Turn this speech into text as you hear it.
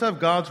Have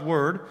God's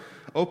Word,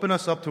 open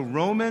us up to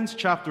Romans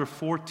chapter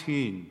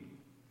 14.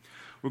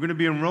 We're going to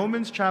be in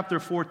Romans chapter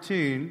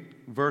 14,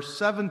 verse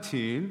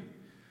 17,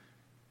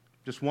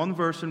 just one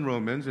verse in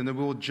Romans, and then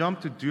we'll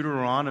jump to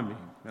Deuteronomy.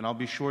 And I'll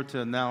be sure to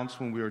announce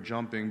when we are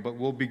jumping, but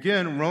we'll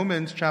begin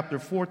Romans chapter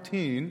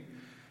 14,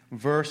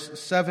 verse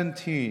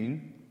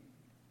 17,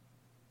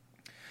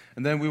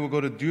 and then we will go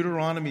to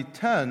Deuteronomy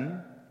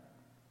 10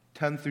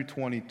 through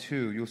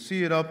 22. You'll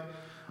see it up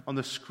on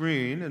the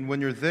screen, and when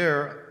you're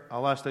there,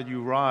 I'll ask that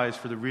you rise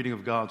for the reading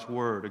of God's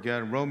Word.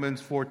 Again,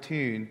 Romans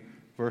 14,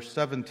 verse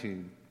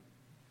 17.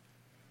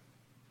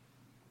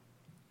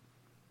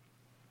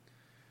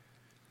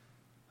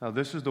 Now,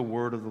 this is the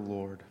word of the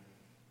Lord.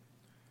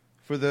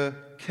 For the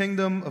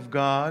kingdom of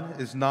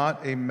God is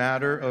not a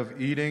matter of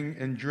eating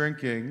and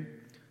drinking,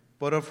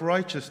 but of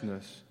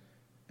righteousness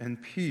and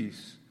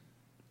peace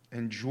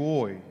and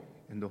joy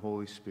in the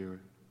Holy Spirit.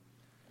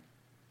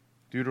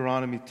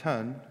 Deuteronomy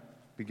 10,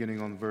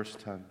 beginning on verse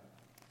 10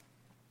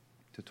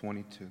 to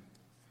 22.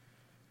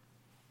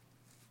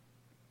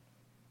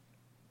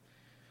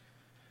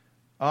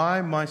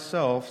 I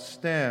myself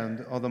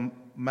stand on the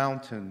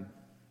mountain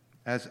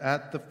as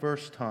at the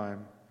first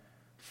time,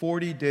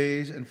 40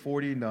 days and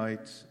 40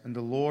 nights, and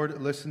the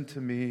Lord listened to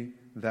me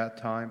that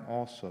time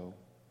also.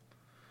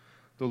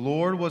 The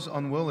Lord was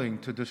unwilling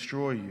to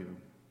destroy you,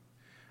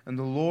 and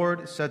the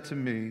Lord said to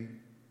me,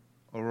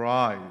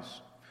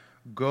 Arise,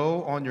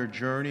 go on your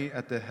journey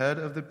at the head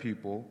of the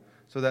people,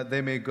 so that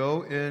they may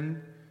go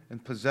in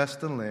and possess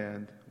the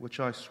land which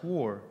I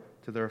swore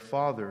to their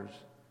fathers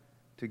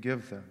to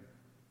give them.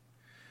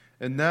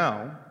 And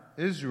now,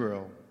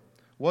 Israel,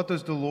 what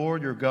does the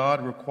Lord your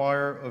God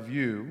require of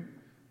you,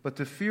 but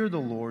to fear the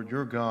Lord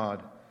your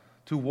God,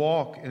 to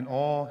walk in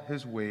all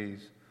his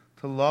ways,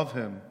 to love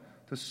him,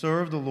 to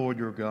serve the Lord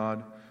your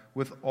God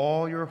with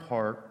all your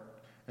heart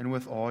and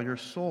with all your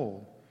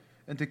soul,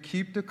 and to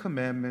keep the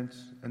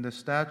commandments and the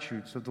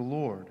statutes of the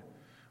Lord,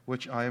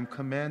 which I am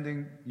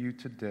commanding you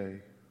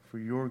today for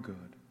your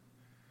good.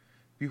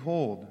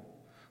 Behold,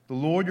 the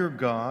Lord your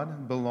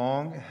God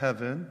Behold,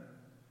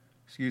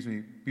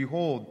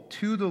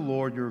 to the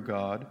Lord your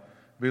God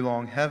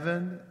belong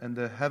heaven and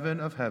the heaven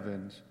of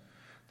heavens,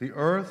 the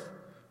earth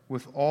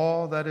with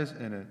all that is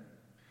in it.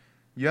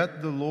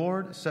 Yet the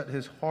Lord set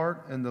his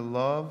heart in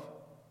love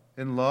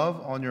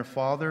on your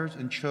fathers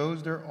and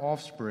chose their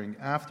offspring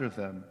after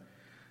them,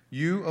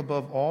 you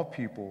above all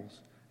peoples,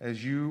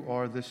 as you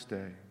are this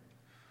day.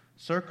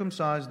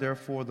 Circumcise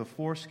therefore the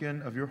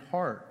foreskin of your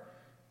heart,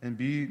 and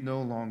be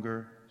no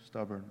longer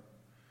stubborn.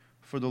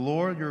 For the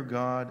Lord your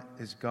God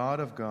is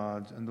God of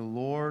gods and the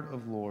Lord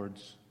of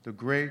lords, the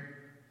great,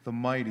 the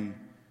mighty,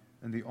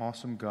 and the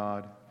awesome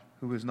God,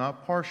 who is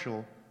not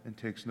partial and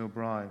takes no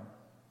bribe.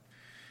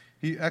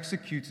 He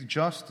executes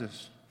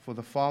justice for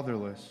the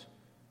fatherless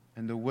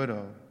and the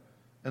widow,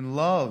 and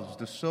loves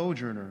the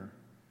sojourner,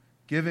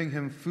 giving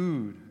him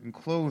food and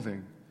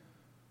clothing.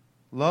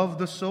 Love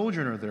the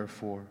sojourner,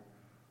 therefore,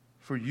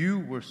 for you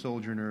were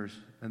sojourners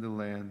in the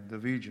land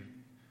of Egypt.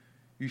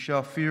 You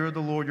shall fear the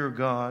Lord your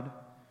God,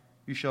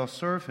 you shall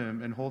serve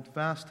him and hold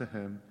fast to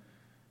him,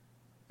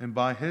 and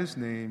by his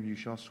name you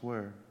shall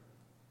swear.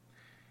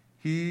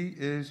 He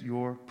is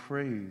your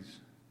praise.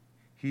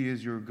 He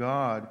is your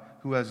God,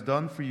 who has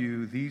done for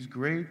you these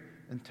great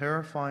and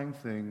terrifying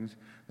things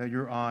that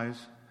your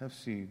eyes have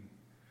seen.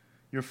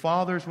 Your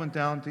fathers went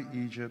down to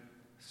Egypt,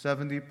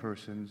 70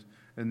 persons,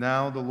 and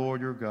now the Lord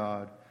your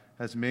God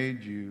has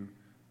made you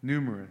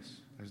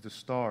numerous as the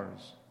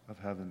stars of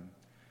heaven.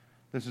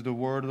 This is the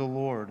word of the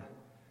Lord.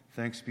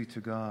 Thanks be to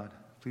God.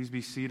 Please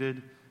be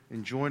seated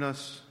and join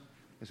us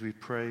as we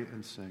pray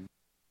and sing.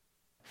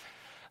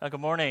 Good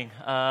morning.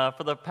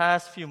 For the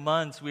past few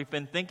months, we've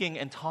been thinking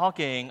and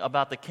talking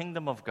about the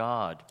kingdom of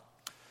God.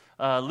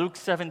 Luke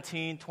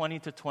 17, 20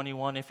 to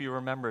 21, if you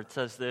remember, it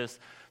says this: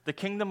 the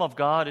kingdom of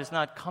God is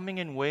not coming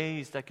in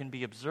ways that can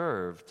be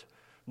observed,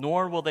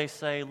 nor will they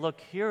say, look,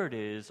 here it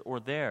is, or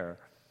there.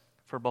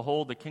 For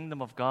behold, the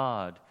kingdom of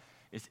God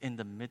is in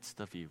the midst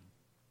of you.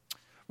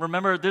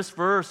 Remember, this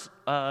verse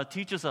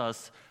teaches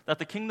us that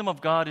the kingdom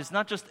of God is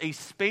not just a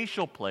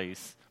spatial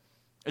place,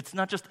 it's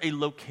not just a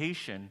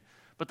location,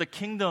 but the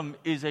kingdom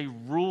is a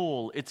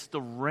rule. It's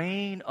the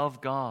reign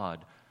of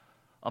God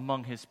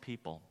among his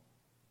people.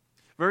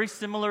 Very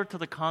similar to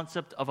the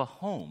concept of a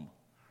home.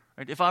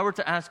 Right? If I were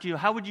to ask you,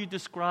 how would you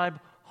describe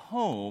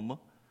home?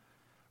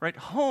 Right?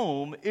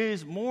 Home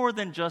is more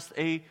than just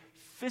a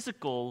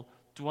physical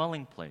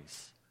dwelling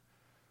place.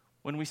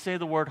 When we say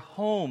the word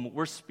home,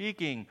 we're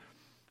speaking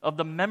of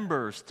the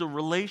members, the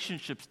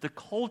relationships, the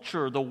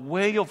culture, the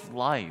way of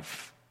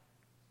life.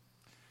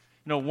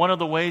 You know, one of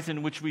the ways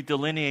in which we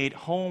delineate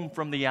home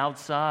from the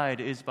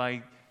outside is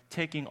by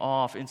taking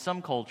off, in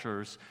some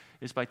cultures,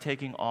 is by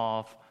taking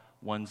off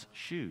one's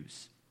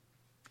shoes.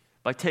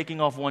 By taking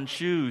off one's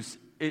shoes,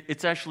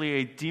 it's actually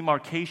a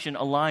demarcation,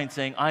 a line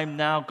saying, I'm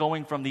now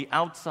going from the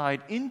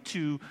outside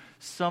into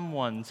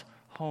someone's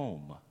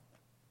home.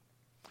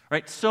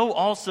 Right? So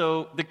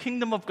also, the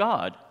kingdom of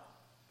God.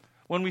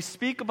 When we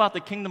speak about the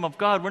kingdom of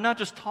God, we're not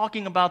just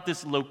talking about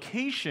this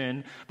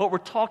location, but we're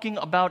talking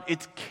about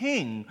its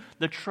king,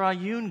 the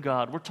triune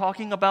God. We're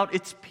talking about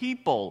its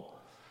people.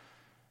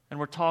 And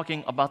we're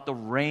talking about the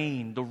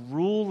reign, the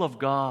rule of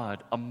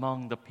God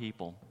among the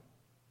people.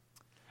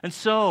 And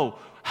so,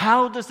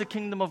 how does the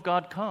kingdom of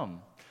God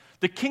come?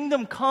 The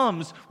kingdom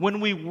comes when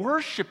we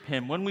worship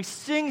Him, when we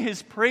sing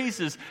His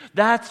praises.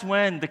 That's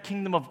when the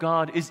kingdom of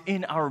God is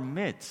in our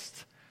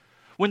midst.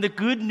 When the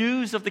good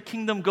news of the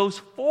kingdom goes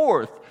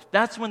forth,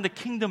 that's when the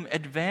kingdom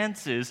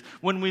advances,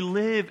 when we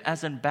live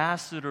as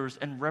ambassadors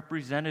and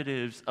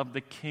representatives of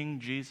the King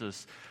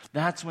Jesus.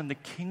 That's when the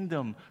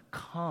kingdom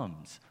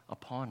comes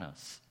upon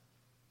us.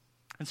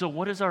 And so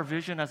what is our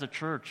vision as a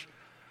church?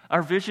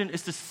 Our vision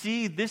is to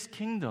see this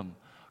kingdom,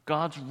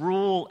 God's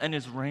rule and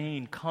His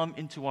reign, come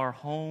into our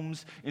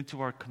homes,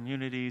 into our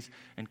communities,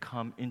 and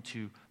come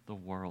into the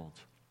world.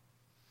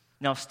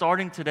 Now,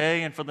 starting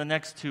today and for the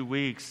next 2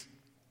 weeks,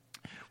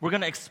 we're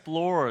going to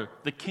explore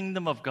the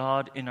kingdom of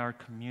God in our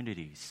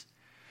communities.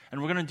 And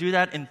we're going to do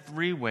that in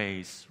 3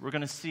 ways. We're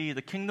going to see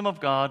the kingdom of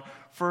God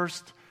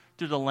first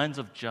through the lens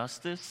of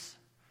justice,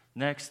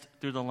 next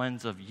through the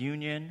lens of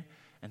union,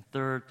 and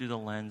third through the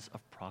lens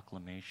of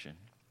proclamation.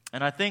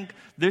 And I think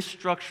this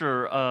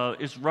structure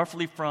is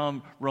roughly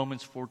from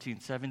Romans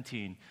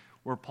 14:17,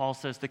 where Paul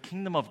says the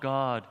kingdom of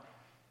God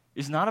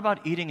is not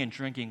about eating and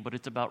drinking, but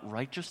it's about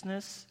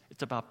righteousness,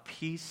 it's about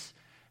peace,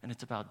 and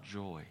it's about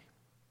joy.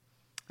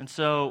 And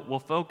so we'll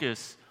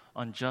focus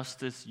on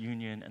justice,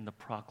 union, and the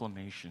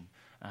proclamation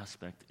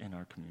aspect in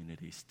our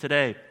communities.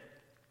 Today,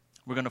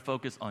 we're going to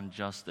focus on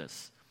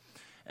justice.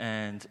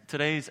 And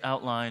today's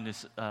outline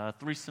is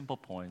 3 simple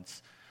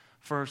points.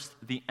 First,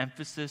 the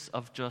emphasis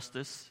of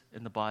justice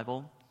in the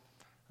Bible.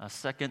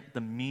 Second, the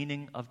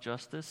meaning of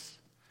justice.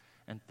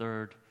 And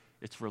third,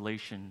 its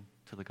relation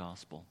to the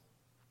gospel.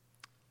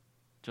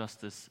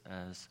 Justice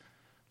as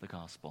the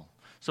gospel.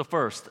 So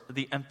first,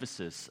 the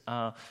emphasis.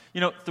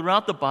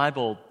 Throughout the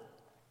Bible,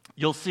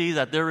 you'll see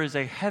that there is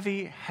a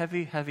heavy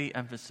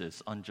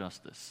emphasis on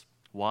justice.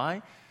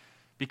 Why?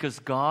 Because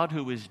God,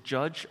 who is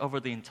judge over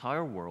the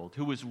entire world,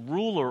 who is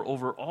ruler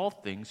over all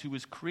things, who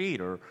is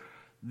creator,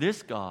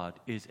 this God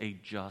is a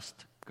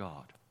just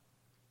God.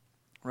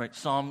 Right?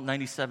 Psalm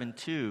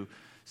 97:2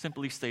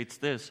 simply states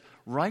this: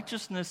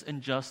 righteousness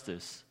and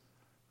justice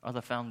are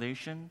the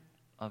foundation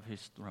of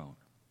His throne.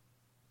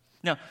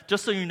 Now,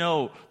 just so you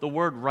know, the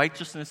word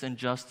righteousness and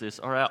justice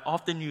are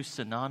often used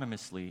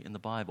synonymously in the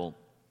Bible.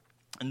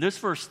 And this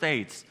verse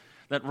states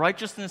that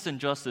righteousness and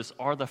justice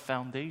are the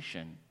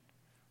foundation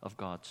of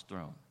God's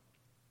throne.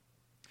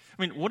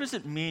 I mean, what does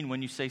it mean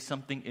when you say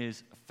something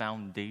is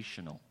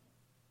foundational?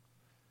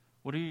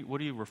 What are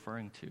you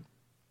referring to?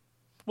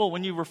 Well,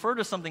 when you refer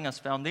to something as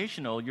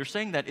foundational, you're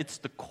saying that it's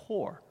the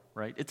core,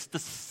 right? It's the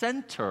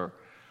center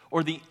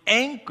or the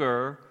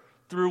anchor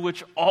through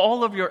which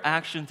all of your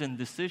actions and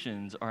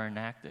decisions are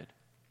enacted.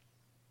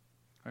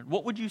 Right?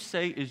 What would you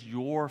say is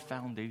your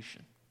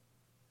foundation?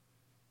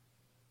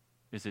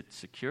 Is it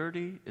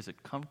security? Is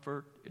it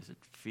comfort? Is it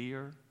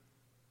fear?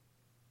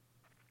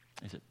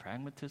 Is it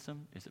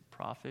pragmatism? Is it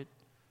profit?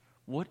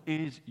 What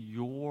is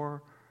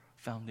your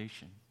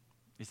foundation?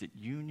 Is it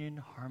union,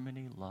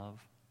 harmony, love?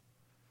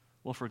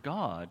 Well, for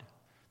God,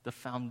 the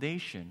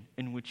foundation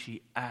in which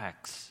He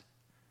acts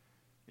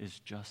is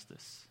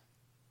justice.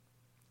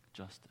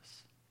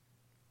 Justice.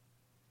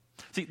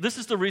 See, this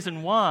is the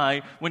reason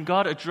why when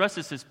God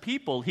addresses His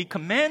people, He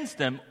commands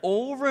them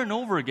over and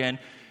over again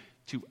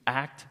to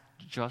act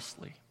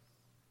justly.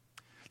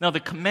 Now,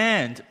 the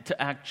command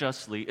to act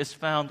justly is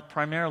found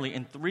primarily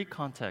in 3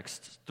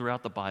 contexts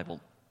throughout the Bible.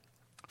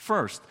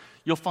 First,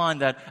 you'll find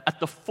that at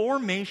the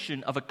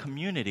formation of a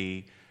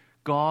community,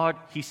 God,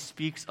 He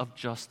speaks of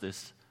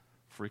justice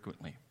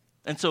frequently.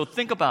 And so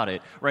think about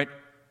it, right?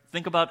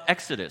 Think about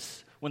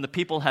Exodus. When the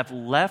people have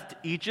left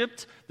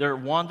Egypt, they're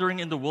wandering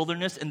in the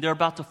wilderness, and they're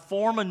about to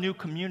form a new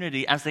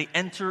community as they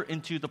enter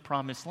into the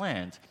promised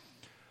land.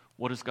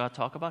 What does God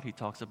talk about? He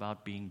talks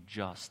about being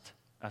just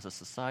as a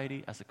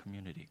society, as a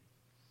community.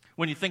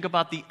 When you think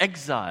about the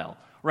exile,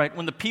 right?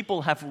 When the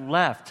people have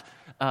left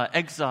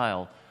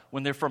exile,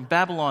 when they're from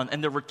Babylon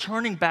and they're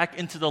returning back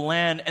into the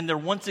land and they're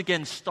once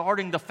again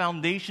starting the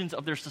foundations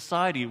of their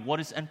society,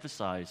 what is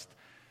emphasized?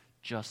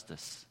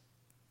 Justice.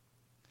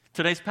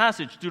 Today's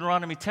passage,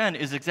 Deuteronomy 10,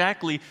 is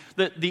exactly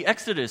the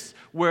Exodus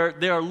where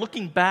they are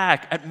looking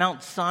back at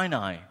Mount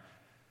Sinai.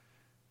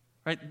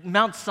 Right?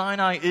 Mount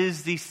Sinai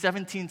is the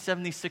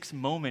 1776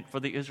 moment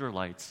for the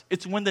Israelites.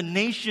 It's when the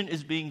nation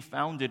is being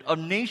founded, a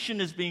nation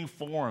is being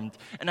formed,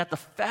 and at the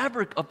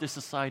fabric of this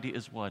society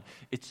is what?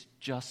 It's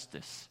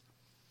justice.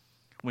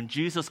 When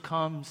Jesus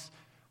comes,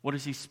 what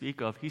does He speak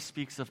of? He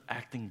speaks of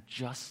acting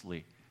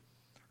justly.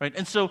 Right?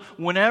 And so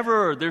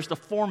whenever there's the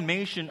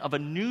formation of a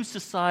new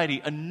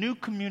society, a new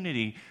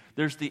community,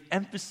 there's the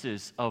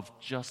emphasis of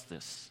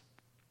justice.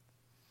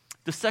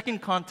 The second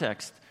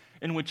context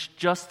in which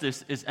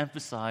justice is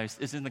emphasized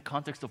is in the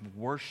context of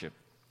worship.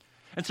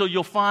 And so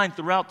you'll find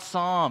throughout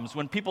Psalms,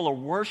 when people are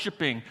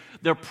worshiping,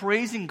 they're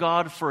praising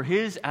God for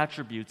His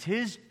attributes,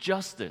 His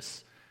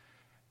justice.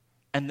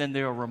 And then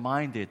they are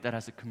reminded that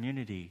as a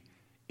community,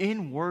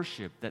 in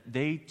worship, that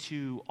they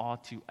too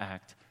ought to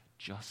act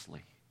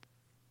justly.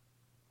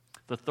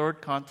 The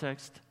third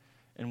context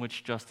in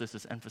which justice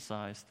is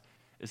emphasized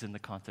is in the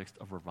context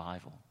of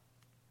revival.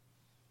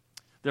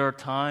 There are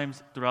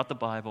times throughout the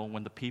Bible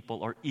when the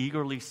people are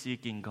eagerly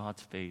seeking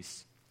God's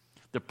face.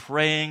 They're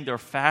praying, they're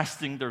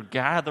fasting, they're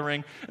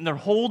gathering, and they're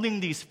holding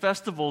these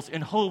festivals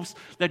in hopes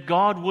that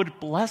God would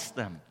bless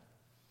them.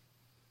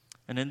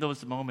 And in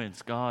those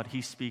moments, God,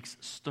 He speaks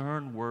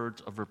stern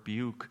words of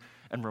rebuke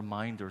and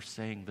reminder,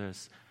 saying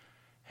this,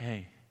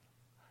 hey,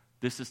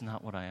 this is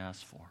not what I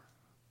asked for.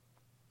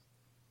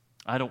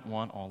 I don't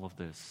want all of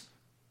this.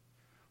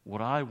 What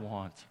I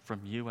want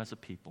from you as a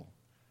people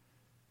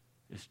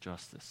is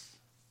justice.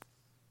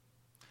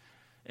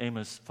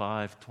 Amos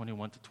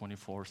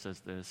 5:21-24 says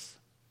this.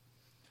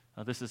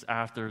 This is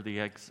after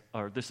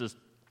this is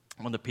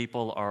when the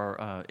people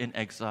are in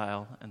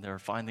exile and they're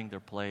finding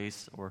their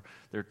place, or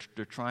they're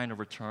trying to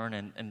return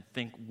and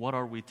think, what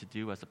are we to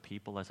do as a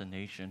people, as a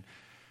nation?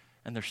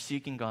 And they're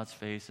seeking God's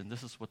face, and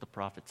this is what the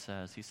prophet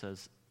says. He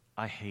says,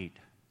 I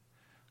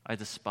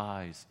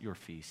despise your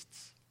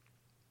feasts.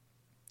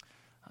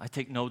 I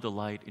take no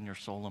delight in your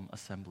solemn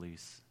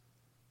assemblies.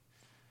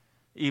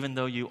 Even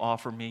though you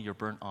offer me your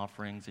burnt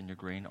offerings and your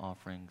grain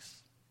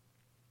offerings,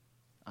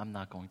 I'm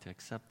not going to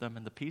accept them.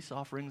 And the peace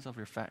offerings of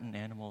your fattened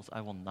animals,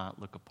 I will not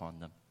look upon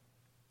them.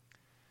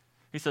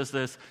 He says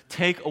this,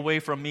 take away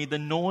from me the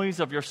noise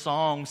of your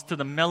songs. To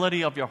the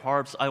melody of your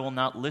harps, I will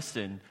not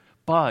listen.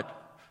 But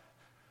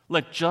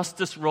let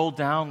justice roll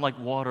down like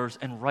waters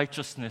and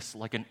righteousness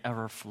like an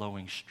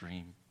ever-flowing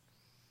stream.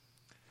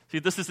 See,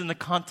 this is in the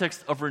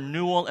context of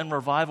renewal and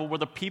revival where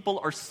the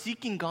people are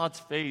seeking God's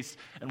face.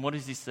 And what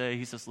does He say?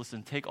 He says,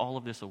 listen, take all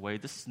of this away.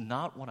 This is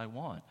not what I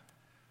want.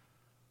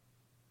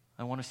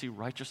 I want to see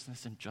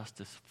righteousness and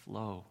justice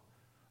flow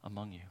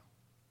among you.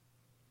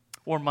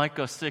 Or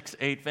Micah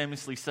 6:8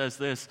 famously says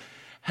this,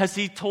 has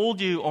He told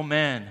you, O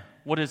man,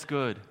 what is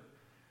good?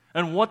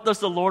 And what does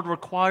the Lord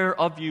require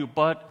of you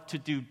but to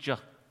do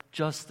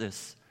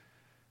justice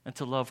and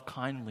to love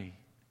kindly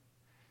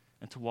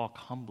and to walk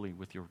humbly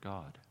with your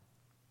God?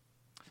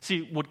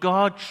 See, what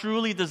God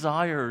truly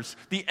desires,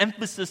 the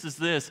emphasis is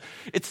this.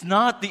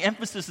 The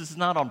emphasis is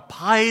not on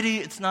piety,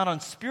 it's not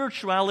on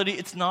spirituality,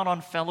 it's not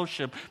on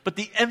fellowship, but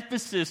the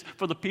emphasis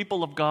for the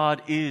people of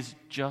God is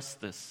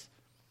justice.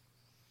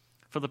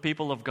 For the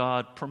people of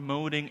God,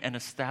 promoting and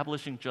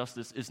establishing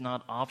justice is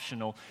not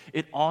optional.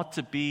 It ought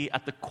to be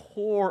at the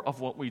core of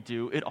what we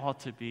do. It ought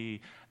to be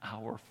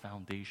our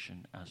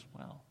foundation as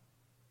well.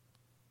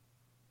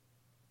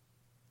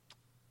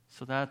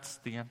 So that's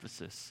the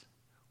emphasis.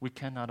 We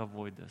cannot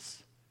avoid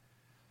this.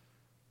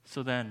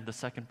 So then, the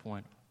second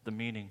point, the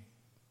meaning.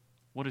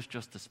 What does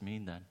justice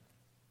mean then?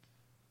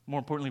 More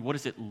importantly, what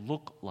does it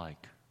look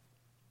like?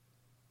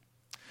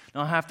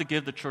 Now, I have to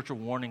give the church a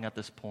warning at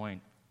this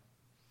point.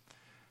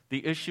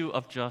 The issue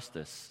of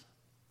justice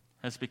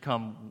has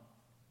become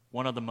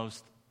one of the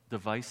most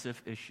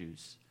divisive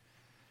issues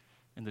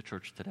in the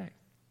church today.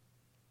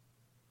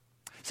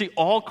 See,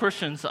 all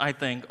Christians, I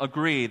think,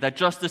 agree that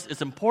justice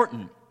is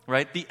important.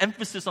 Right? The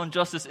emphasis on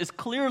justice is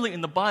clearly in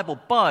the Bible,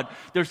 but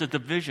there's a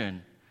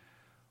division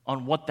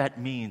on what that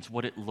means,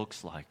 what it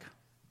looks like.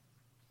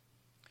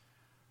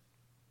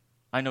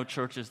 I know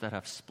churches that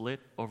have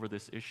split over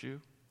this issue.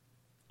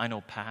 I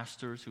know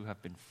pastors who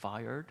have been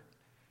fired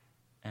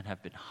and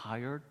have been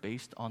hired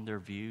based on their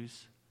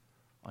views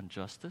on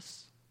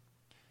justice.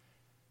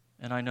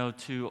 And I know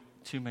too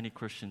many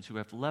Christians who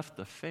have left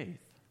the faith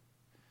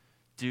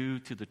due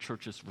to the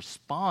church's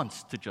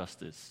response to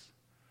justice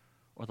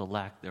or the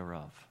lack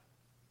thereof.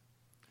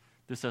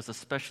 This has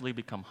especially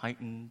become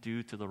heightened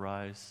due to the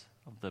rise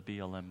of the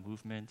BLM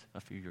movement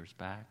a few years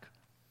back.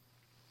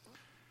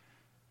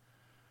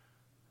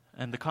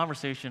 And the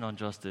conversation on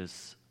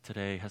justice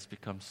today has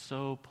become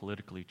so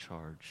politically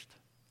charged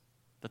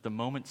that the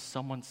moment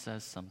someone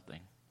says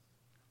something,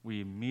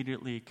 we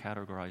immediately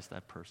categorize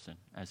that person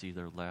as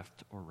either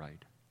left or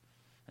right,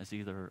 as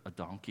either a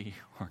donkey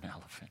or an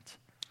elephant.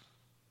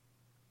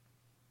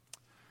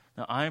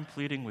 Now, I am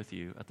pleading with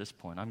you at this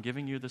point. I'm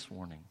giving you this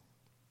warning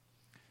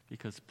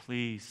because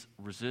please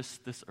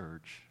resist this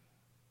urge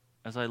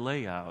as I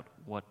lay out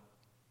what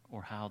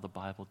or how the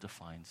Bible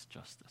defines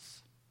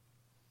justice.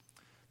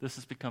 This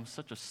has become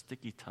such a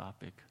sticky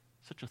topic,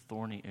 such a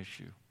thorny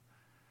issue.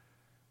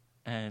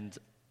 And,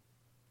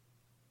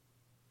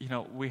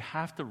 we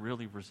have to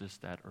really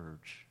resist that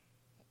urge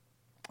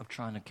of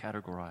trying to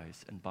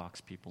categorize and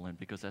box people in,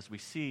 because as we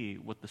see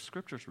what the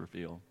scriptures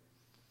reveal,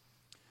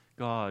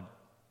 God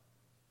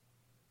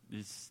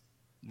is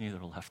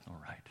neither left nor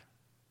right.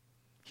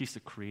 He's the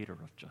creator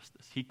of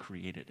justice. He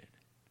created it.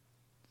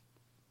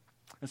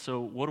 And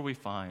so what do we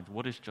find?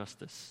 What is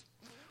justice?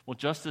 Well,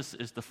 justice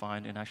is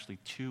defined in actually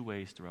two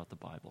ways throughout the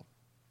Bible.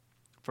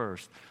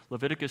 First,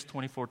 Leviticus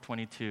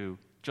 24:22,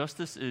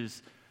 justice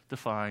is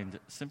defined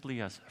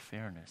simply as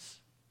fairness.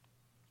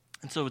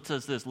 And so it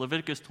says this,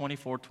 Leviticus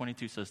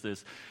 24:22 says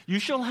this, you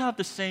shall have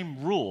the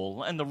same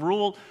rule,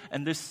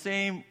 and this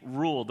same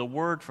rule, the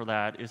word for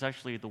that is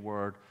actually the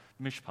word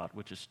mishpat,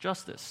 which is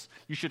justice.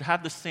 You should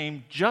have the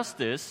same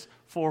justice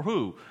for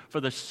who?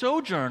 For the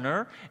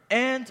sojourner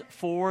and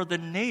for the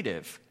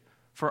native,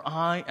 for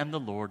I am the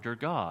Lord your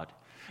God.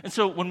 And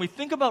so when we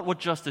think about what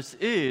justice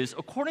is,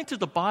 according to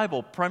the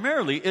Bible,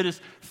 primarily it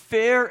is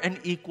fair and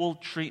equal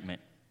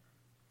treatment.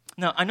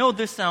 Now, I know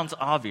this sounds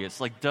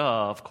obvious, like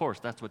duh, of course,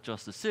 that's what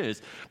justice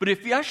is. But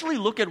if you actually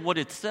look at what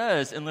it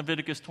says in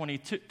Leviticus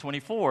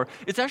 24,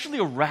 it's actually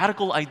a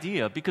radical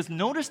idea, because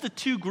notice the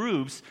two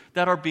groups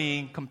that are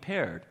being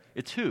compared.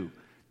 It's who?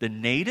 The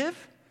native,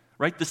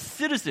 right? The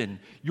citizen,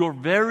 your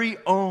very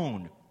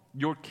own,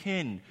 your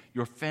kin,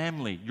 your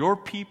family, your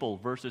people,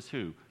 versus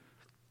who?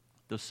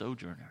 The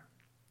sojourner,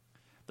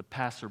 the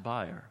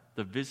passerby,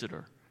 the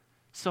visitor,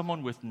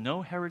 someone with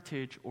no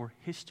heritage or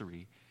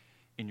history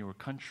in your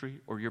country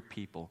or your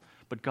people.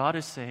 But God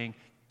is saying,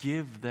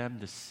 give them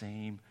the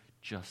same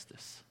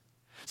justice.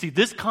 See,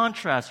 this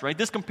contrast, right,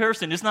 this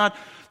comparison is not,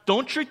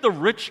 don't treat the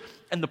rich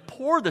and the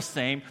poor the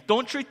same,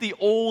 don't treat the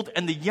old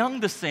and the young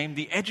the same,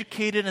 the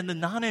educated and the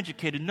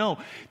non-educated. No,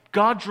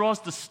 God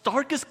draws the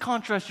starkest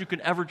contrast you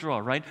could ever draw,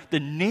 right? The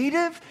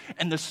native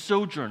and the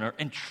sojourner,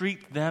 and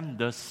treat them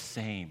the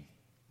same.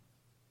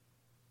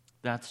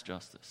 That's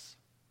justice.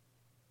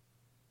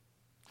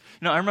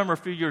 I remember a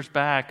few years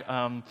back,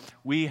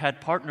 we had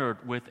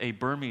partnered with a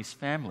Burmese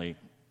family.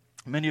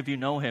 Many of you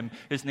know him.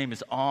 His name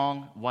is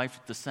Ong,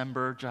 wife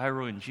December,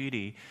 Jairo, and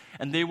Jidi.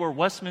 And they were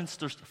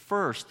Westminster's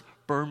first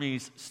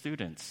Burmese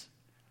students.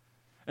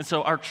 And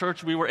so our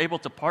church, we were able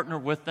to partner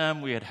with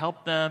them. We had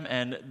helped them,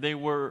 and they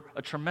were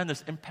a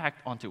tremendous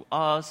impact onto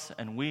us,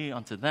 and we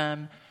onto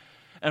them.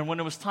 And when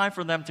it was time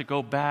for them to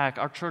go back,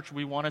 our church,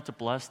 we wanted to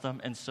bless them.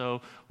 And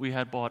so we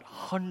had bought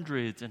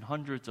hundreds and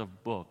hundreds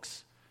of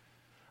books.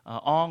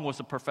 Ong was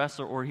a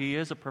professor, or he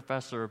is a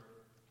professor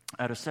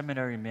at a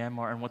seminary in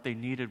Myanmar, and what they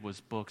needed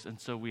was books. And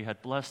so we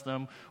had blessed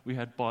them. We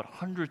had bought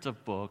hundreds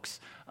of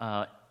books,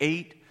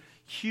 8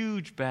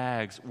 huge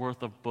bags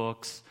worth of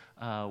books,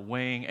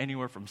 weighing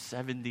anywhere from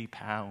 70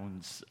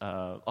 pounds,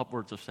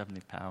 upwards of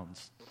 70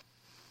 pounds.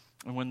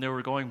 And when they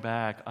were going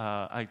back,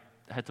 I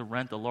had to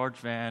rent a large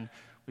van.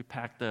 We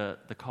packed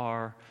the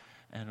car,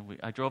 and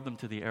I drove them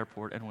to the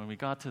airport. And when we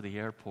got to the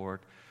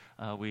airport,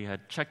 we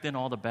had checked in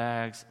all the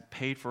bags,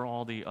 paid for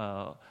all the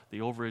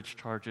overage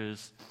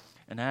charges,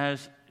 and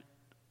as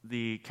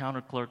the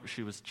counter clerk,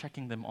 she was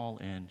checking them all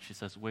in, she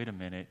says, wait a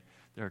minute,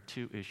 there are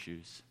 2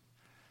 issues.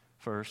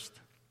 First,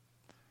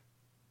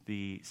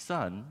 the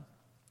son,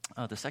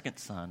 the second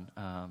son,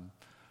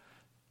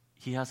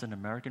 he has an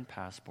American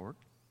passport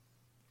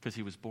because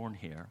he was born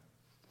here,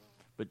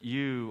 but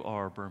you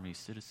are Burmese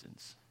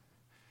citizens.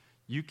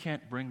 You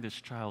can't bring this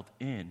child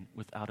in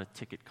without a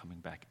ticket coming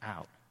back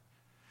out.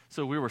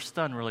 So we were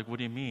stunned. We're like, what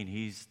do you mean?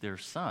 He's their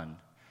son. And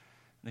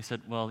they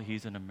said, well,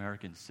 he's an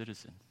American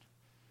citizen.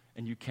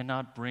 And you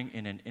cannot bring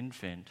in an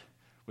infant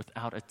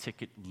without a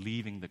ticket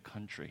leaving the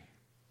country,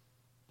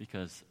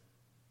 because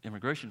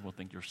immigration will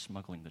think you're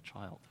smuggling the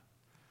child.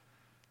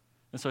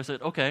 And so I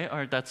said, okay, all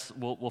right,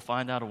 we'll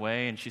find out a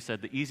way. And she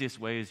said, the easiest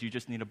way is you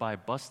just need to buy a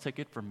bus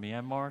ticket from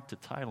Myanmar to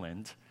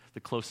Thailand, the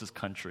closest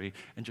country,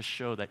 and just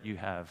show that you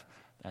have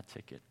that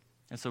ticket.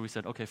 And so we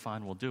said, okay,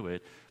 fine, we'll do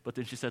it. But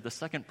then she said, the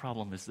second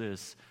problem is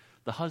this.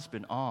 The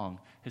husband, Ong,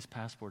 his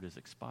passport is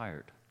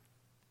expired.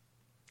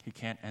 He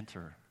can't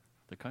enter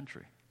the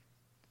country.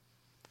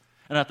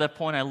 And at that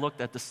point, I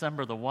looked at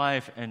December, the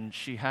wife, and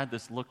she had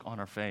this look on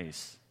her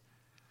face.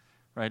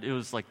 Right? It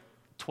was like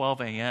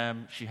 12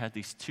 a.m. She had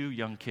these 2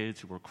 young kids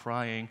who were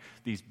crying,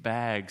 these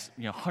bags,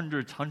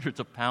 hundreds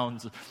of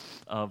pounds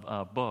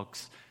of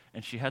books.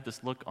 And she had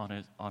this look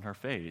on her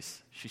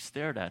face. She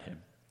stared at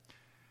him.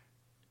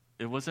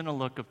 It wasn't a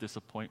look of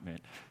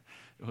disappointment.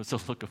 It was a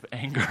look of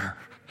anger.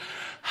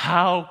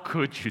 How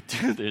could you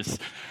do this?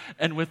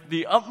 And with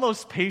the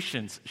utmost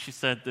patience, she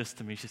said this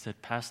to me. She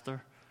said,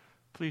 Pastor,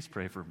 please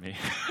pray for me.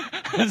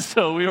 And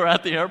so we were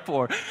at the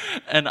airport,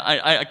 and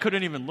I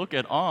couldn't even look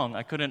at Ong.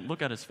 I couldn't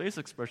look at his face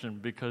expression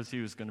because he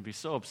was going to be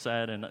so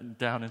upset and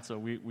down. And so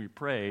we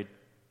prayed.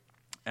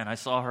 And I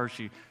saw her.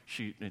 She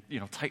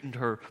tightened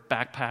her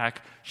backpack.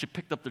 She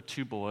picked up the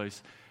 2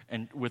 boys.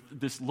 And with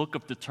this look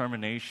of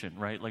determination,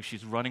 right, like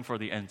she's running for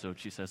the end zone,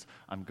 she says,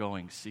 I'm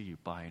going, see you,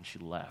 bye, and she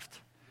left.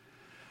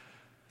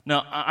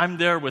 Now, I'm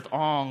there with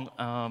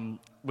Ong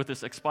with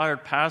this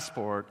expired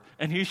passport,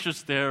 and he's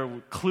just there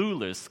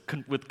clueless,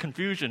 with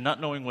confusion, not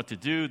knowing what to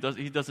do.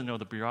 He doesn't know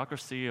the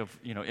bureaucracy of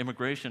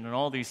immigration and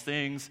all these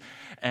things.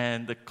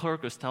 And the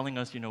clerk was telling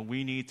us,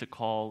 we need to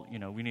call,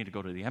 we need to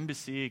go to the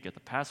embassy, get the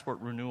passport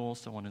renewal,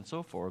 so on and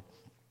so forth.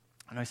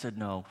 And I said,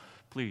 no,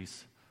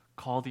 please.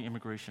 Call the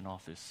immigration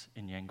office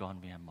in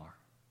Yangon, Myanmar,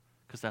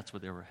 because that's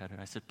where they were headed.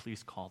 I said,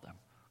 please call them.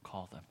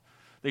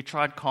 They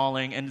tried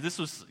calling, and this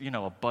was,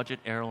 a budget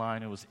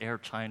airline. It was Air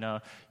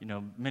China.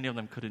 Many of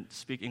them couldn't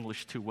speak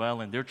English too well,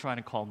 and they're trying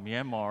to call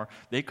Myanmar.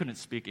 They couldn't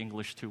speak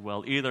English too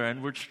well either,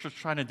 and we're just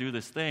trying to do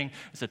this thing.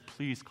 I said,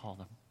 please call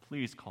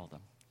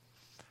them.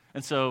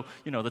 And so,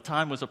 the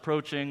time was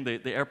approaching,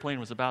 the airplane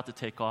was about to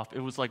take off. It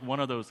was like one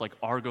of those like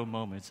Argo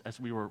moments as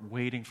we were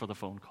waiting for the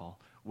phone call.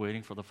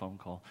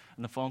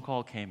 And the phone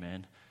call came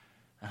in,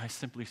 and I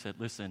simply said,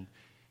 listen,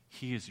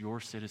 he is your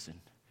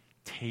citizen.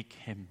 Take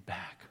him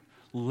back.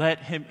 Let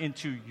him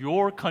into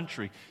your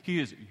country. He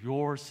is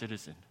your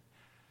citizen.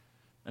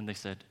 And they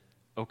said,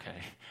 okay.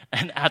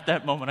 And at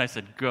that moment I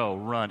said, go,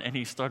 run. And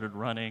he started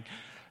running,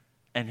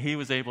 and he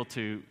was able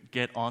to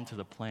get onto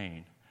the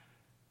plane.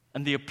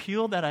 And the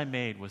appeal that I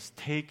made was,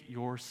 take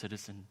your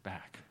citizen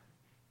back.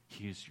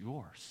 He is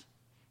yours.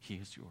 He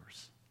is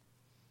yours.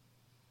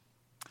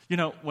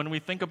 When we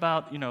think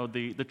about,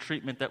 the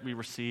treatment that we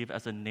receive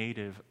as a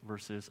native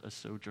versus a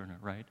sojourner,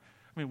 right?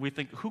 We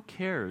think, who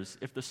cares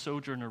if the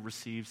sojourner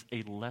receives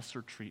a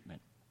lesser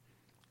treatment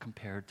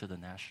compared to the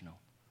national,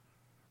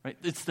 right?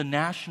 It's the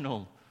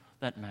national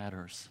that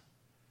matters,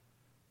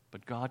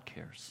 but God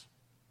cares.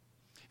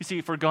 You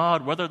see, for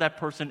God, whether that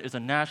person is a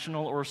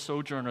national or a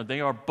sojourner,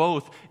 they are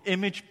both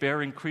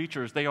image-bearing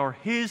creatures. They are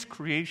His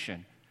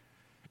creation.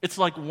 It's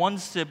like one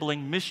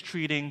sibling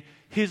mistreating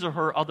his or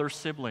her other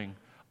sibling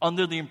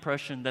under the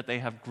impression that they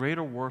have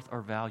greater worth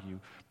or value.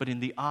 But in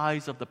the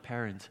eyes of the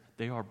parent,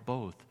 they are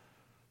both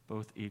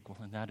equal.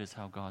 And that is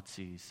how God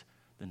sees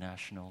the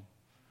national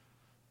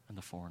and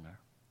the foreigner.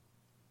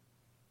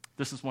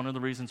 This is one of the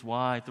reasons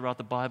why throughout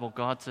the Bible,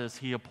 God says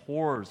He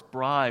abhors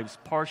bribes,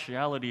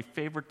 partiality,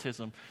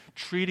 favoritism,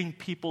 treating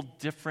people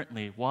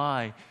differently.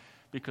 Why?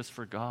 Because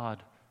for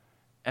God,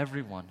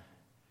 everyone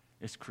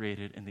is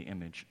created in the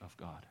image of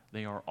God.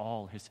 They are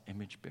all His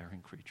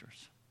image-bearing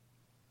creatures.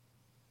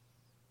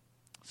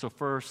 So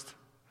first,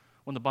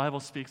 when the Bible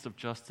speaks of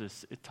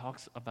justice, it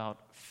talks about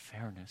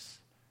fairness,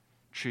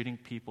 treating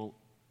people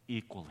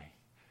equally.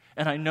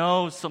 And I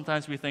know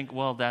sometimes we think,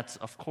 well, that's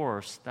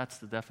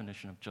the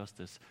definition of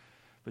justice.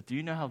 But do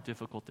you know how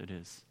difficult it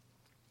is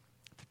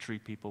to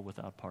treat people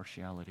without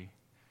partiality?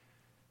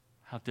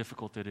 How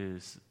difficult it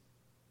is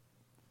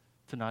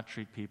to not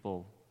treat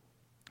people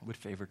with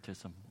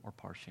favoritism or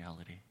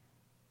partiality?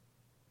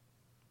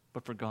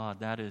 But for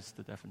God, that is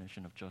the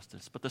definition of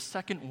justice. But the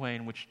second way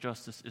in which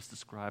justice is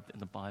described in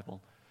the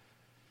Bible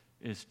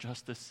is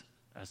justice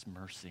as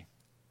mercy.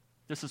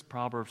 This is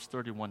Proverbs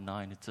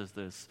 31:9. It says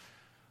this,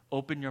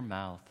 open your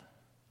mouth,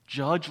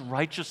 judge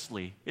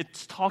righteously.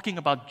 It's talking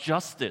about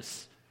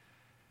justice.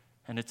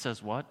 And it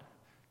says what?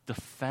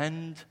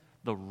 Defend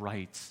the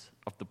rights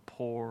of the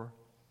poor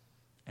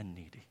and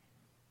needy.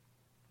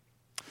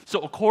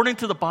 So according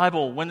to the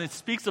Bible, when it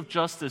speaks of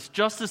justice,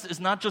 justice is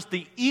not just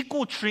the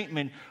equal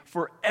treatment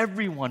for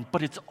everyone,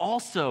 but it's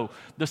also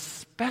the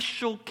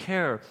special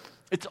care.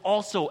 It's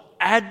also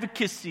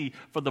advocacy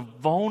for the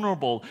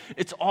vulnerable.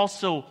 It's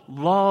also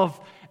love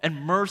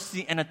and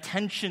mercy and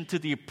attention to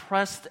the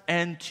oppressed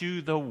and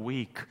to the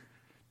weak.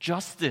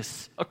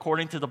 Justice,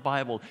 according to the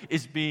Bible,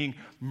 is being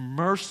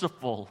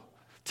merciful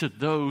to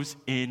those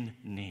in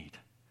need.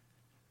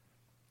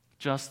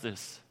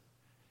 Justice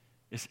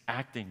is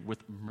acting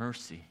with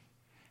mercy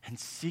and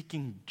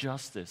seeking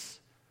justice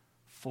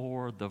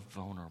for the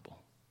vulnerable.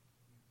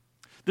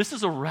 This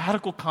is a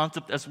radical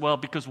concept as well,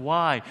 because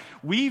why?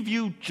 We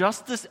view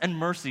justice and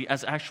mercy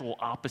as actual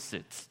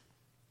opposites.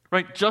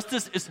 Right?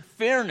 Justice is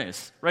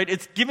fairness, right?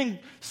 It's giving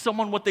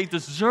someone what they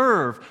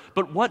deserve.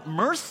 But what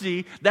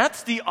mercy,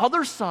 that's the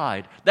other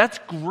side. That's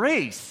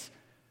grace.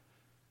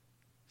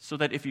 So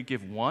that if you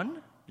give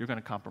one, you're going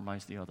to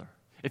compromise the other.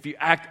 If you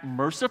act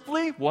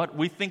mercifully,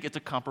 we think it's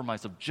a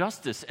compromise of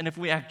justice. And if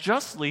we act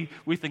justly,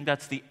 we think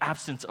that's the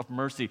absence of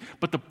mercy.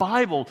 But the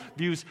Bible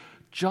views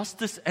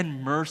justice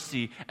and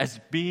mercy as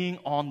being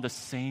on the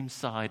same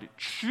side.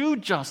 True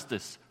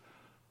justice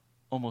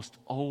almost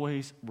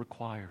always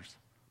requires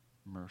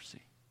mercy.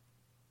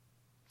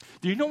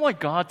 Do you know why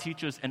God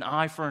teaches an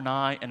eye for an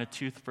eye and a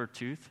tooth for a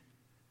tooth?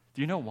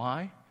 Do you know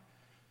why?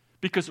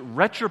 Because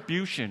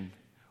retribution,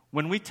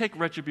 when we take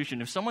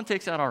retribution, if someone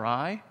takes out our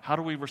eye, how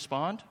do we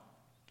respond?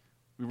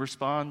 We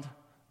respond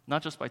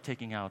not just by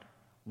taking out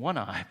one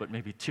eye, but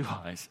maybe two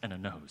eyes and a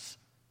nose.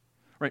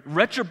 Right?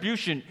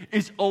 Retribution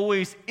is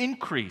always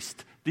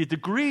increased. The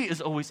degree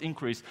is always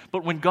increased.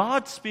 But when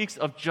God speaks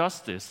of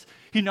justice,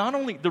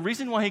 the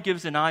reason why He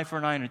gives an eye for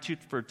an eye and a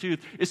tooth for a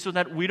tooth is so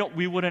that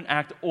we wouldn't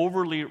act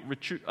overly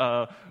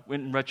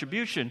in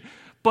retribution.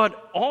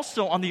 But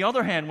also, on the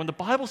other hand, when the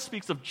Bible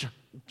speaks of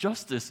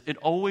justice, it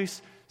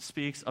always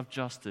speaks of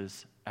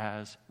justice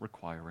as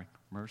requiring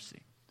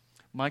mercy.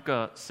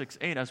 Micah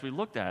 6:8, as we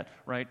looked at,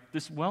 right,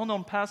 this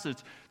well-known passage,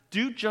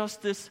 do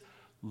justice,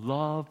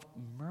 love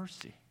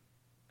mercy,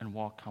 and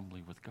walk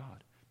humbly with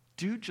God.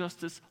 Do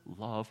justice,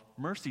 love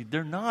mercy.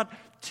 They're not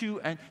two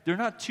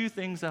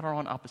things that are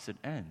on opposite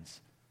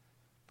ends,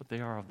 but they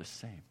are of the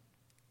same.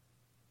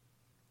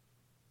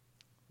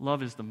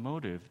 Love is the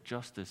motive,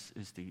 justice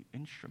is the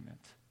instrument,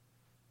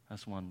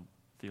 as one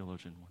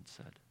theologian once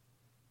said.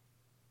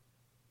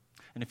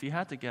 And if you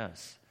had to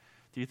guess,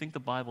 do you think the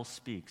Bible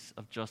speaks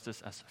of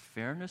justice as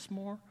fairness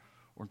more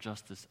or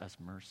justice as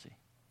mercy?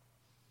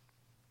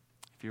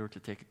 If you were to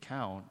take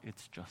account,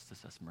 it's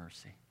justice as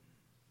mercy.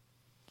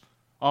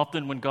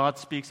 Often when God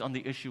speaks on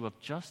the issue of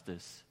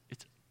justice,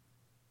 it's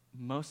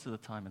most of the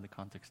time in the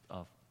context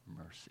of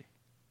mercy.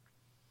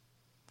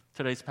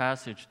 Today's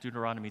passage,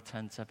 Deuteronomy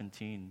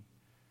 10:17,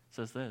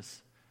 says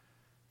this: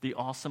 "The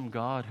awesome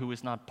God who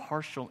is not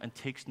partial and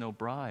takes no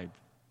bribe,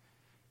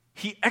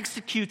 he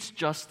executes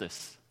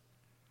justice."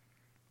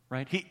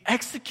 Right? He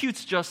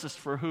executes justice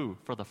for who?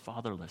 For the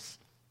fatherless,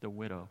 the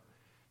widow.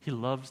 He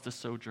loves the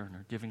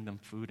sojourner, giving them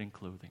food and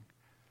clothing.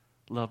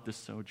 Love the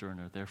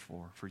sojourner,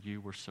 therefore, for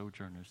you were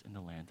sojourners in the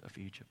land of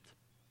Egypt.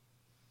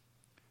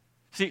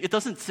 See, it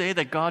doesn't say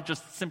that God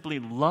just simply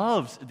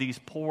loves these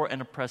poor and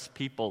oppressed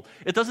people.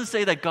 It doesn't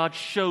say that God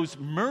shows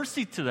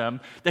mercy to them,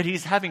 that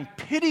he's having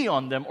pity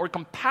on them or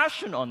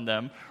compassion on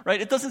them,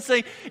 right? It doesn't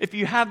say if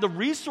you have the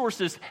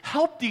resources,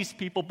 help these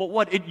people, but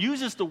what? It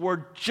uses the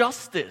word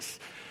justice.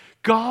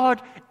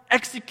 God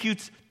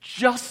executes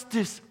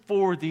justice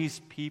for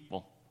these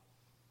people.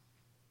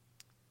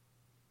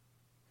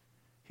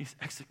 He's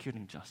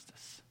executing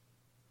justice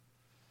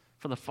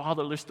for the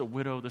fatherless, the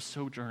widow, the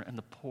sojourner, and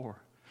the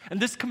poor. And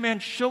this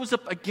command shows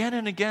up again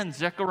and again,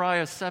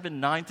 Zechariah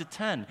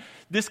 7:9-10.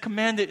 This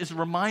command is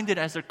reminded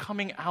as they're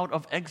coming out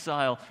of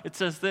exile. It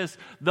says this: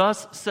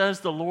 "Thus says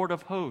the Lord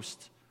of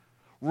hosts,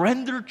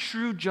 render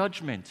true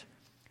judgment,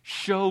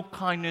 show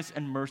kindness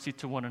and mercy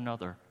to one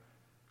another."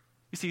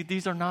 You see,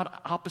 these are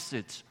not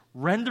opposites.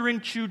 Rendering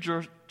true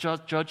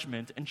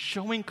judgment and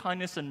showing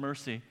kindness and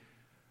mercy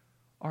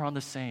are on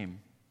the same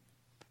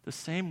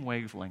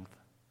wavelength.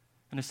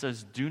 And it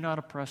says, "Do not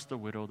oppress the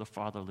widow, the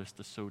fatherless,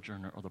 the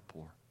sojourner, or the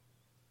poor.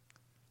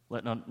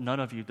 Let none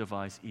of you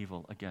devise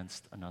evil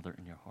against another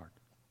in your heart."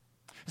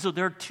 So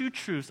there are two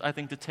truths, I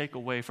think, to take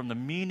away from the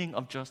meaning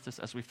of justice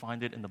as we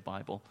find it in the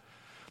Bible.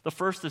 The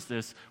first is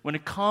this: when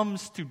it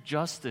comes to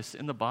justice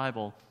in the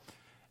Bible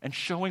and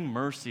showing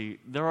mercy,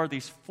 there are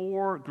these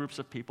four groups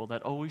of people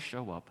that always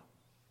show up.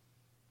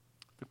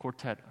 The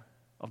quartet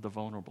of the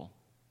vulnerable.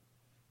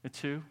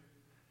 It's who?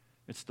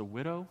 It's the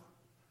widow,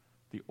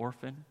 the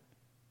orphan,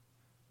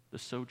 the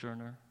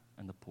sojourner,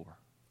 and the poor.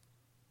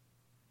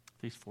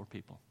 These four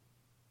people.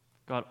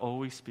 God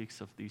always speaks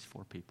of these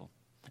four people.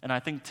 And I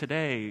think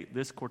today,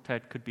 this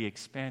quartet could be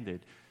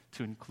expanded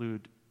to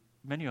include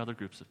many other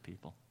groups of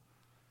people.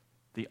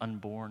 The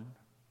unborn,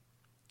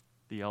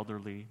 the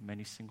elderly,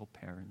 many single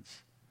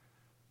parents,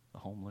 the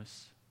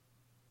homeless.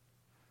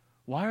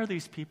 Why are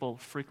these people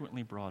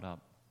frequently brought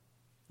up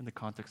in the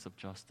context of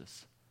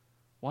justice?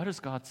 Why does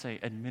God say,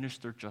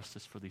 administer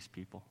justice for these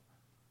people?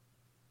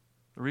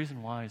 The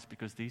reason why is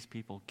because these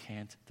people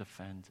can't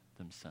defend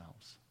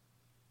themselves.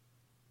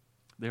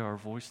 They are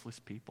voiceless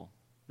people.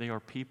 They are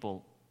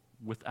people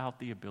without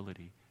the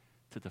ability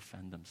to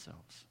defend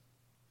themselves.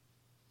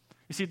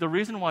 You see, the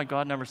reason why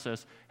God never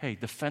says, "Hey,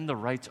 defend the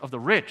rights of the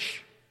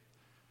rich,"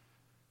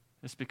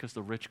 is because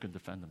the rich can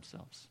defend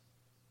themselves.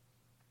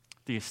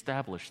 The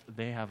established,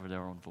 they have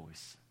their own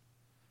voice.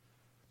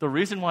 The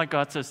reason why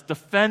God says,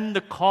 "Defend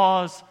the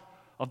cause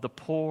of the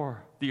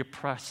poor, the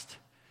oppressed,"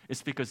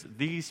 is because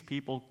these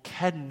people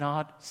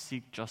cannot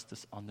seek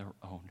justice on their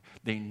own.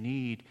 They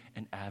need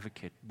an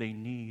advocate. They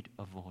need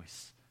a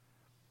voice.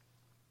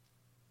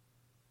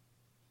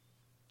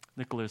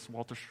 Nicholas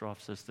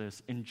Walterstrauf says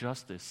this: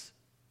 "Injustice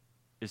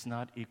is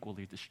not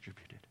equally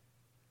distributed.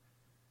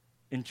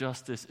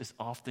 Injustice is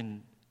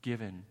often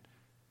given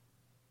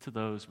to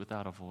those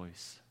without a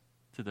voice,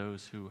 to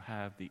those who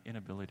have the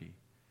inability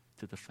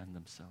to defend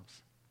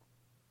themselves."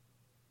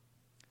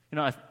 You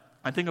know,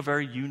 I think a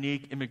very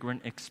unique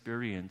immigrant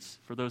experience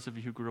for those of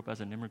you who grew up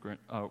as an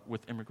immigrant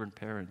with immigrant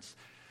parents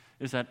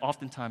is that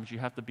oftentimes you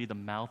have to be the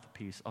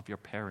mouthpiece of your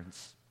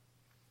parents.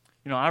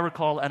 You know, I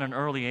recall at an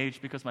early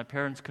age, because my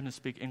parents couldn't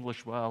speak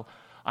English well,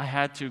 I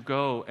had to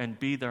go and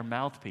be their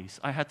mouthpiece.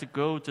 I had to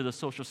go to the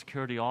Social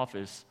Security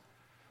office.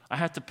 I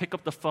had to pick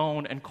up the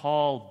phone and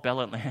call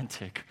Bell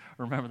Atlantic,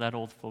 remember that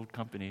old phone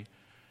company,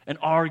 and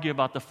argue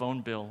about the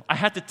phone bill. I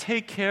had to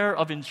take care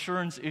of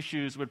insurance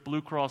issues with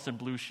Blue Cross and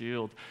Blue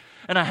Shield.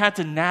 And I had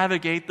to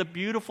navigate the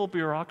beautiful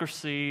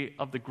bureaucracy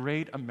of the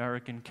great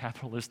American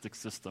capitalistic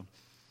system.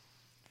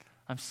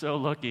 I'm so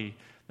lucky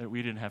that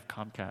we didn't have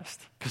Comcast,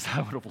 because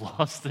I would have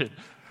lost it.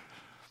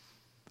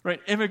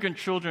 Right? Immigrant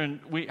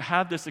children, we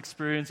have this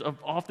experience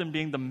of often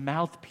being the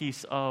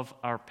mouthpiece of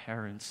our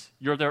parents.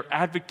 You're their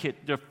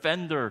advocate,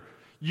 defender.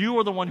 You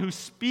are the one who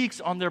speaks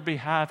on their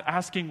behalf,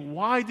 asking,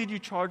 "Why did you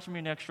charge me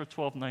an extra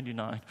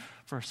 $12.99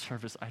 for a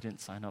service I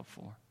didn't sign up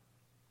for?"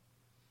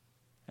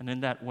 And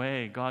in that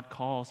way, God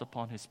calls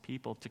upon his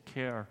people to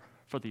care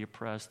for the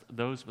oppressed,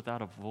 those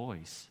without a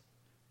voice,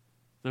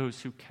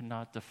 those who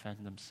cannot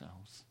defend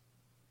themselves.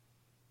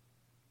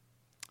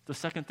 The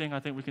second thing I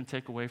think we can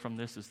take away from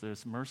this is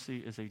this: mercy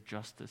is a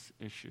justice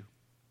issue.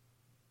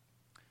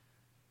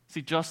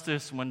 See,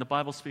 justice, when the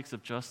Bible speaks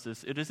of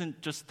justice, it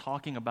isn't just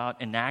talking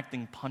about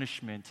enacting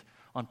punishment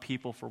on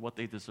people for what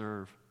they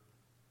deserve.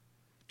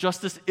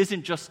 Justice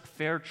isn't just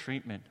fair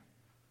treatment,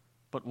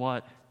 but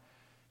what?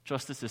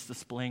 Justice is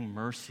displaying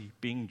mercy,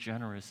 being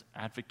generous,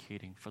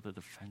 advocating for the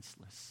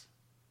defenseless.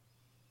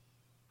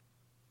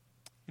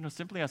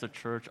 simply as a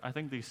church, I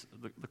think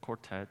the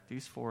quartet,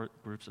 these 4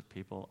 groups of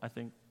people, I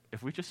think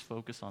if we just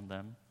focus on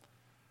them,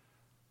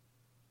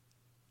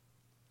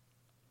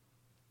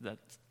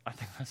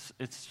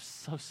 it's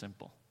just so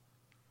simple.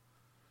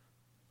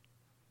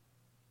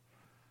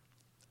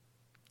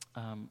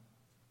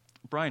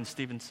 Brian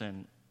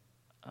Stevenson,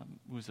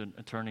 who's an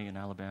attorney in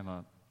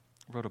Alabama,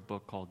 wrote a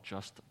book called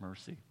Just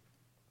Mercy.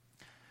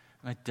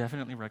 And I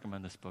definitely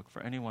recommend this book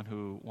for anyone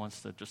who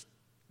wants to just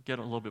get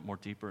a little bit more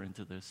deeper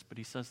into this. But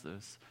he says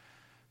this: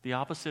 the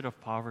opposite of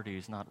poverty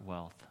is not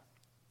wealth.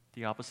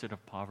 The opposite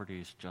of poverty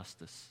is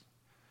justice.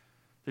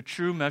 The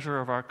true measure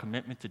of our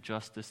commitment to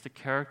justice, the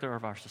character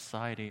of our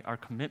society, our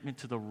commitment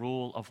to the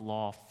rule of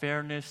law,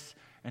 fairness,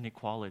 and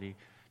equality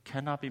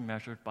cannot be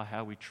measured by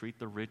how we treat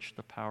the rich,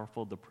 the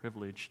powerful, the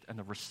privileged, and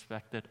the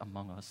respected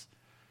among us.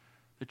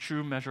 The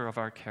true measure of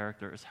our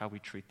character is how we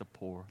treat the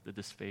poor, the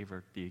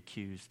disfavored, the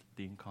accused,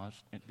 the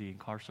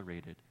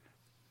incarcerated,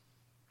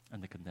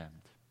 and the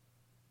condemned.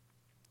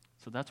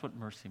 So that's what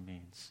mercy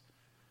means,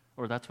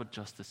 or that's what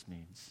justice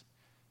means,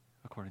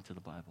 according to the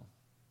Bible.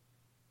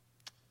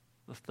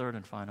 The third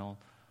and final,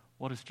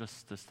 what does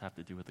justice have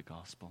to do with the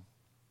gospel?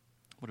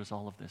 What does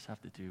all of this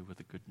have to do with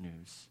the good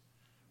news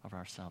of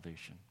our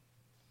salvation?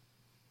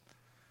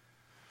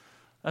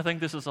 I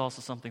think this is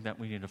also something that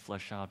we need to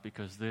flesh out,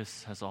 because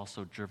this has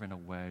also driven a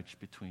wedge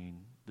between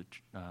the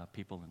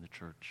people in the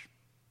church.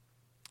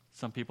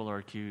 Some people are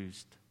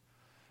accused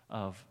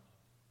of,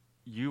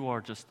 you are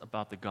just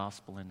about the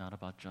gospel and not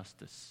about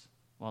justice,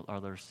 while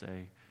others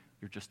say,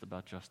 you're just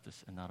about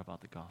justice and not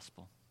about the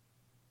gospel.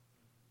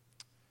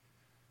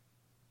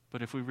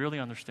 But if we really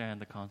understand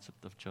the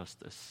concept of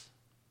justice,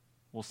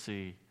 we'll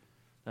see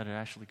that it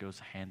actually goes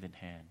hand in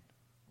hand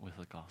with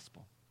the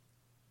gospel.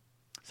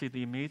 See,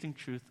 the amazing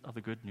truth of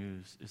the good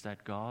news is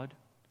that God,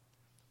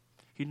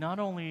 He not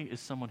only is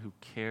someone who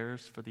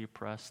cares for the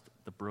oppressed,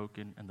 the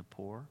broken, and the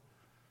poor,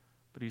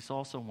 but He's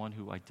also one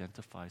who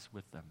identifies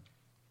with them,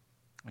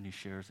 and He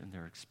shares in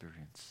their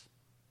experience.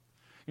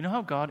 You know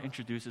how God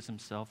introduces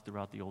Himself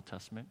throughout the Old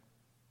Testament?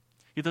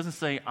 He doesn't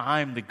say,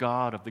 I'm the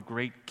God of the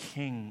great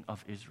King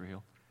of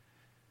Israel.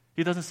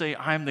 He doesn't say,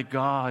 I'm the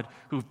God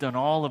who've done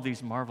all of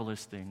these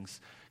marvelous things.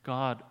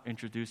 God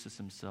introduces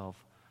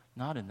Himself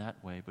not in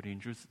that way, but He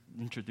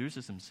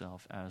introduces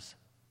Himself as,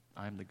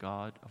 I'm the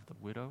God of the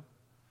widow,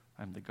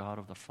 I'm the God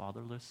of the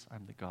fatherless,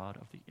 I'm the God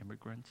of the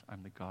immigrant,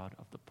 I'm the God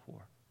of the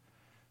poor.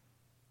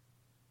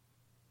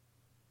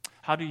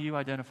 How do you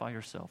identify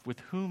yourself? With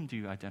whom do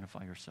you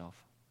identify yourself?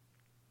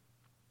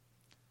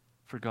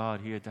 For God,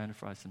 He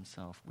identifies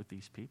Himself with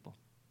these people.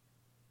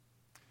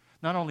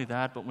 Not only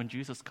that, but when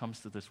Jesus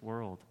comes to this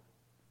world,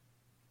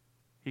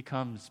 He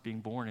comes being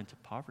born into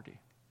poverty.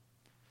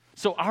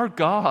 So our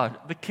God,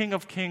 the King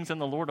of Kings and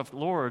the Lord of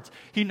Lords,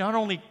 He not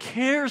only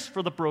cares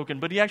for the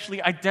broken, but He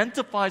actually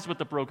identifies with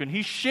the broken.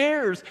 He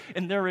shares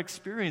in their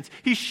experience.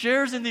 He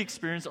shares in the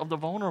experience of the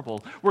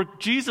vulnerable. Where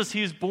Jesus,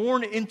 He is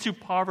born into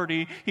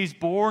poverty. He's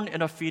born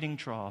in a feeding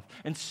trough.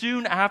 And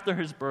soon after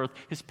His birth,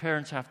 His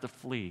parents have to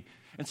flee.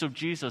 And so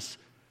Jesus,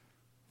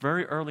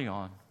 very early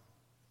on,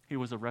 He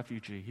was a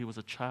refugee. He was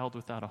a child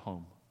without a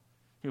home.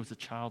 He was a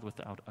child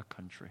without a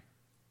country.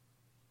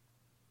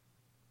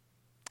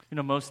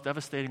 Most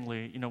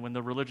devastatingly, when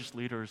the religious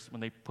leaders, when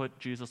they put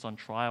Jesus on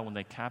trial, when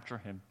they capture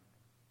Him,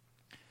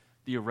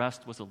 the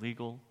arrest was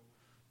illegal,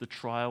 the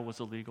trial was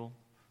illegal,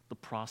 the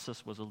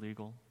process was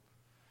illegal.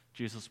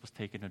 Jesus was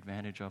taken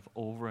advantage of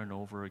over and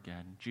over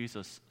again.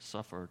 Jesus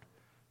suffered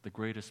the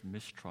greatest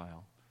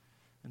mistrial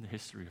in the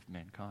history of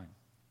mankind.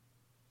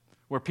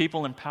 Where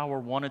people in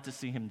power wanted to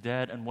see Him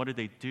dead, and what did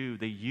they do?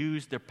 They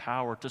used their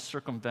power to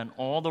circumvent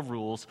all the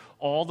rules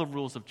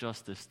of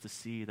justice, to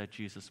see that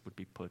Jesus would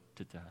be put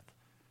to death.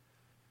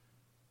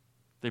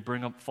 They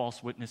bring up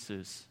false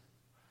witnesses.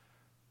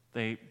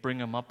 They bring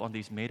Him up on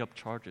these made-up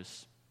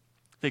charges.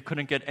 They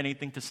couldn't get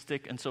anything to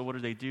stick, and so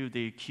what did?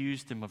 They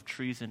accused Him of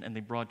treason, and they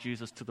brought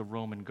Jesus to the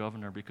Roman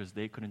governor because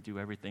they couldn't do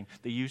everything.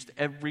 They used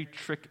every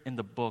trick in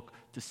the book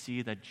to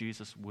see that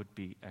Jesus would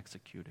be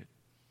executed.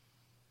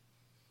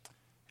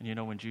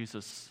 And when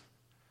Jesus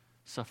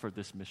suffered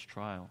this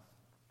mistrial,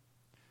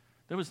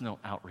 there was no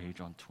outrage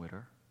on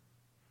Twitter.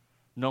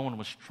 No one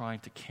was trying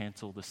to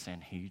cancel the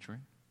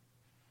Sanhedrin.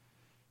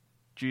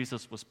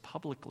 Jesus was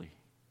publicly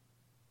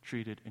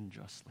treated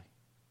unjustly.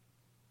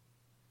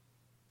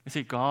 You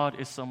see, God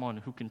is someone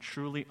who can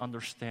truly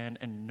understand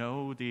and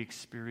know the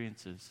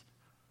experiences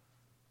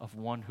of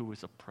one who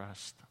is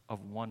oppressed,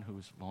 of one who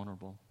is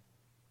vulnerable,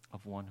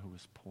 of one who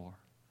is poor.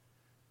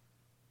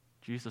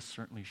 Jesus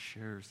certainly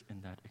shares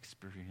in that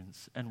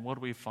experience. And what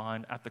do we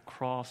find at the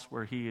cross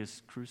where He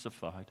is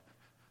crucified?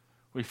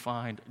 We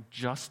find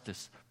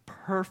justice,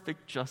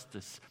 perfect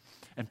justice,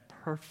 and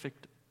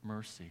perfect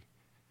mercy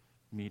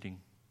meeting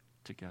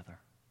together.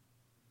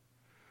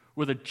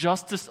 Where the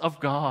justice of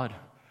God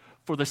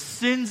for the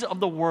sins of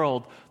the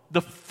world,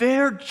 the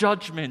fair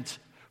judgment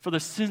for the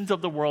sins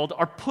of the world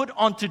are put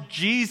onto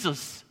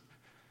Jesus.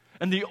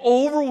 And the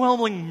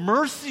overwhelming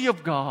mercy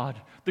of God,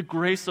 the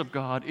grace of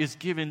God, is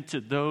given to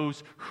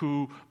those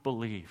who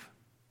believe.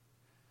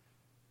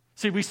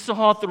 See, we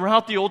saw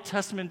throughout the Old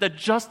Testament that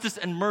justice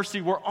and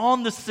mercy were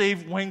on the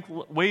same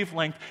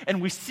wavelength,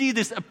 and we see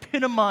this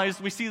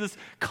epitomized, we see this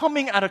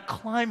coming at a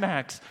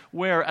climax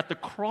where at the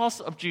cross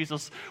of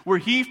Jesus, where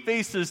he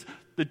faces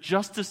the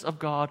justice of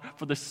God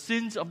for the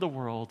sins of the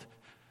world,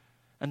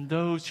 and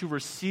those who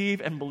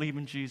receive and believe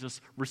in Jesus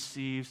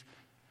receives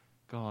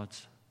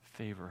God's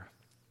favor,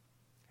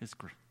 his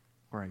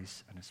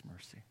grace, and his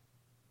mercy.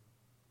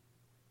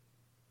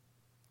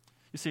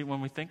 You see,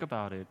 when we think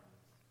about it,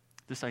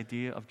 this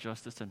idea of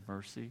justice and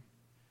mercy,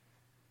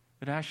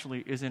 it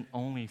actually isn't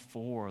only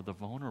for the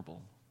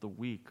vulnerable, the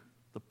weak,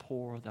 the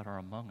poor that are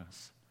among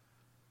us,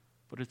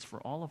 but it's for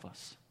all of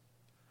us.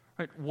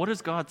 Right? What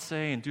does God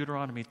say in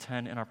Deuteronomy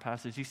 10 in our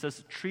passage? He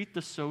says, treat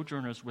the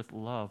sojourners with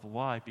love.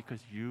 Why? Because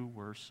you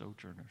were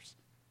sojourners.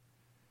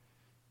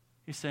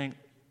 He's saying,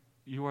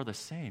 you are the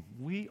same.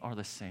 We are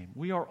the same.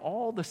 We are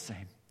all the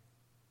same.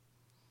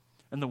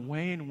 And the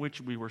way in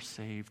which we were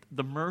saved,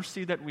 the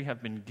mercy that we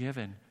have been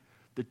given,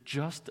 the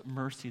just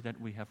mercy that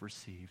we have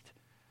received,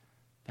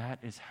 that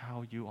is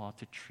how you ought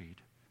to treat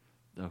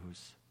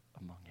those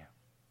among you.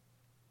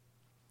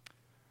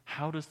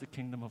 How does the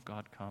kingdom of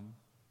God come?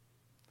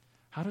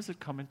 How does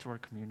it come into our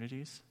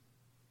communities?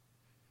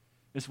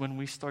 Is when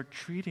we start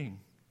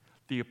treating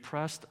the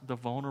oppressed, the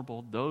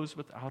vulnerable, those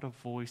without a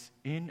voice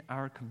in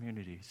our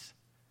communities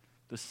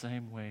the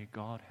same way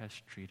God has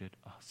treated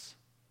us,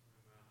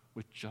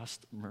 with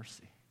just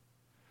mercy.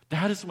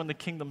 That is when the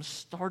kingdom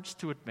starts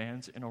to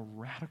advance in a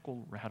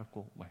radical,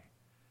 radical way.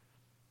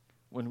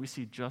 When we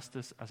see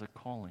justice as a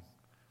calling.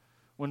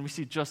 When we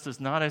see justice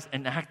not as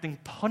enacting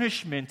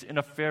punishment in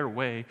a fair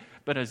way,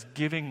 but as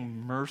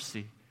giving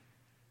mercy,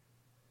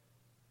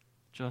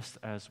 just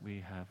as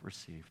we have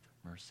received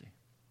mercy.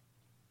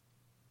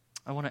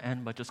 I want to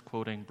end by just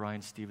quoting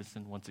Brian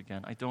Stevenson once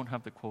again. I don't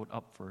have the quote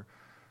up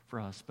for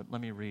us, but let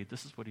me read.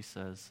 This is what he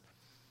says.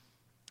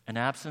 An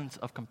absence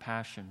of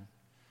compassion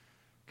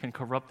can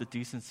corrupt the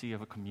decency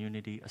of a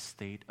community, a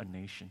state, a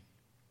nation.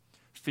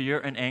 Fear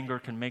and anger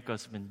can make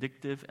us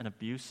vindictive and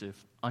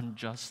abusive,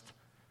 unjust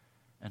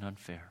and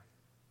unfair.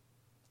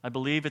 I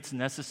believe it's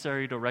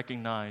necessary to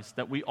recognize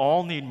that we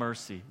all need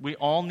mercy, we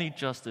all need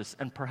justice,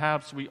 and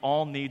perhaps we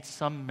all need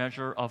some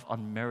measure of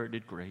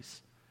unmerited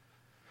grace.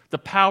 The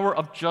power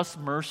of just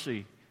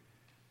mercy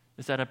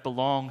is that it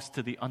belongs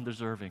to the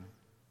undeserving.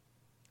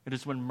 It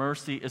is when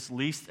mercy is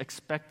least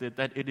expected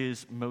that it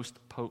is most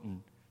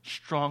potent,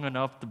 strong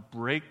enough to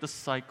break the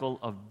cycle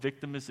of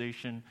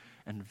victimization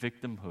and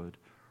victimhood,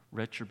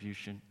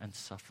 retribution and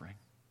suffering.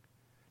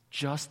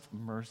 Just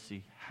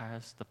mercy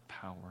has the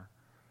power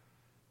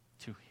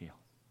to heal.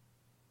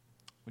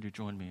 Would you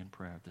join me in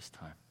prayer at this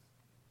time?